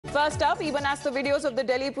burst up even as the videos of the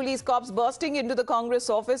Delhi police cops bursting into the Congress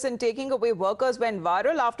office and taking away workers went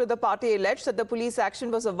viral after the party alleged that the police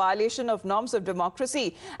action was a violation of norms of democracy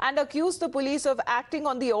and accused the police of acting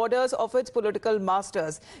on the orders of its political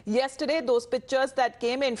masters. Yesterday, those pictures that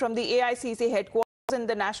came in from the AICC headquarters in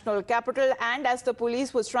the national capital, and as the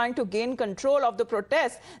police was trying to gain control of the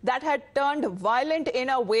protests that had turned violent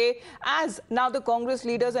in a way, as now the Congress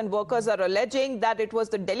leaders and workers are alleging that it was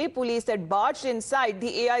the Delhi police that barged inside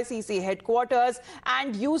the AICC headquarters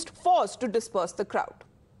and used force to disperse the crowd.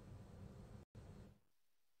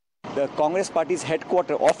 The Congress party's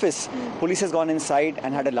headquarters office, police has gone inside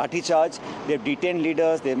and had a lathi charge. They've detained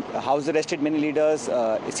leaders, they've house arrested many leaders,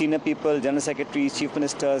 senior people, general secretaries, chief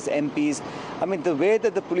ministers, MPs. I mean, the way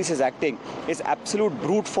that the police is acting is absolute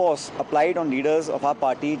brute force applied on leaders of our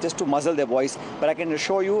party just to muzzle their voice. But I can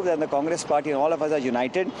assure you that the Congress party and all of us are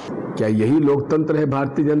united. क्या यही लोकतंत्र है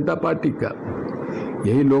Bharatiya Janata party का?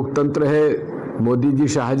 यही लोकतंत्र है मोदी जी,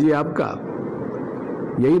 शाह जी आपका?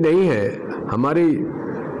 यही नहीं है। हमारी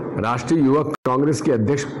राष्ट्रीय युवक कांग्रेस के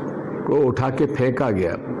अध्यक्ष को उठा के फेंका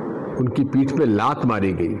गया, उनकी पीठ पे लात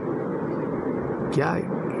मारी गई। क्या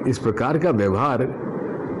इस प्रकार का व्यवहार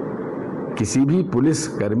किसी भी पुलिस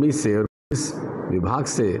कर्मी से और पुलिस विभाग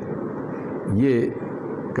से ये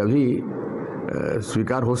कभी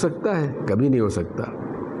स्वीकार हो सकता है? कभी नहीं हो सकता।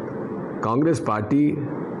 कांग्रेस पार्टी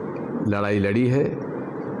लड़ाई लड़ी है,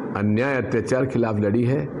 अन्याय अत्याचार खिलाफ लड़ी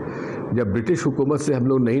है। जब ब्रिटिश हुकूमत से हम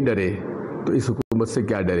लोग नहीं डरे तो इस हुकूमत से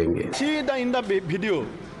क्या डरेंगे? See in the video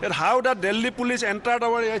that how the Delhi police entered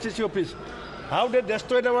our AICC office, how they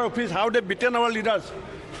destroyed our office, how they beaten our leaders.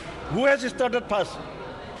 Who has started first?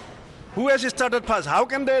 Who has started first? How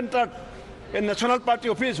can they enter a national party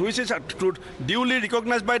office which is duly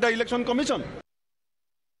recognized by the Election Commission?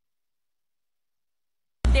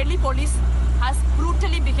 Delhi police has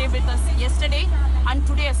brutally behaved with us yesterday and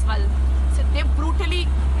today as well. So they brutally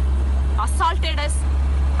assaulted us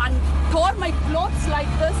and tore my clothes like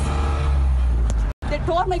this. They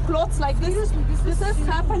tore my clothes like this. This is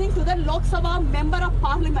happening to the Lok Sabha member of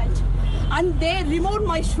parliament. And they removed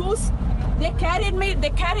my shoes. They carried me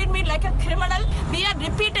like a criminal. We are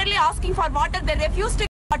repeatedly asking for water. They refused to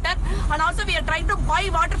give water. And also we are trying to buy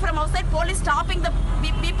water from outside. Police stopping the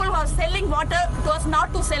people who are selling water to us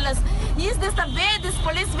not to sell us. Is this the way this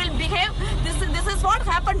police will behave? This is what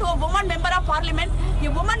happened to a woman member of parliament. A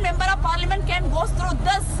woman member of parliament can go through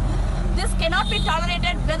this. This cannot be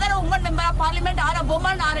tolerated. Whether a woman member of parliament or a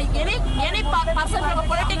woman or any person from a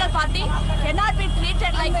political party cannot be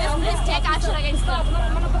treated like this. Please take action against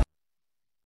them.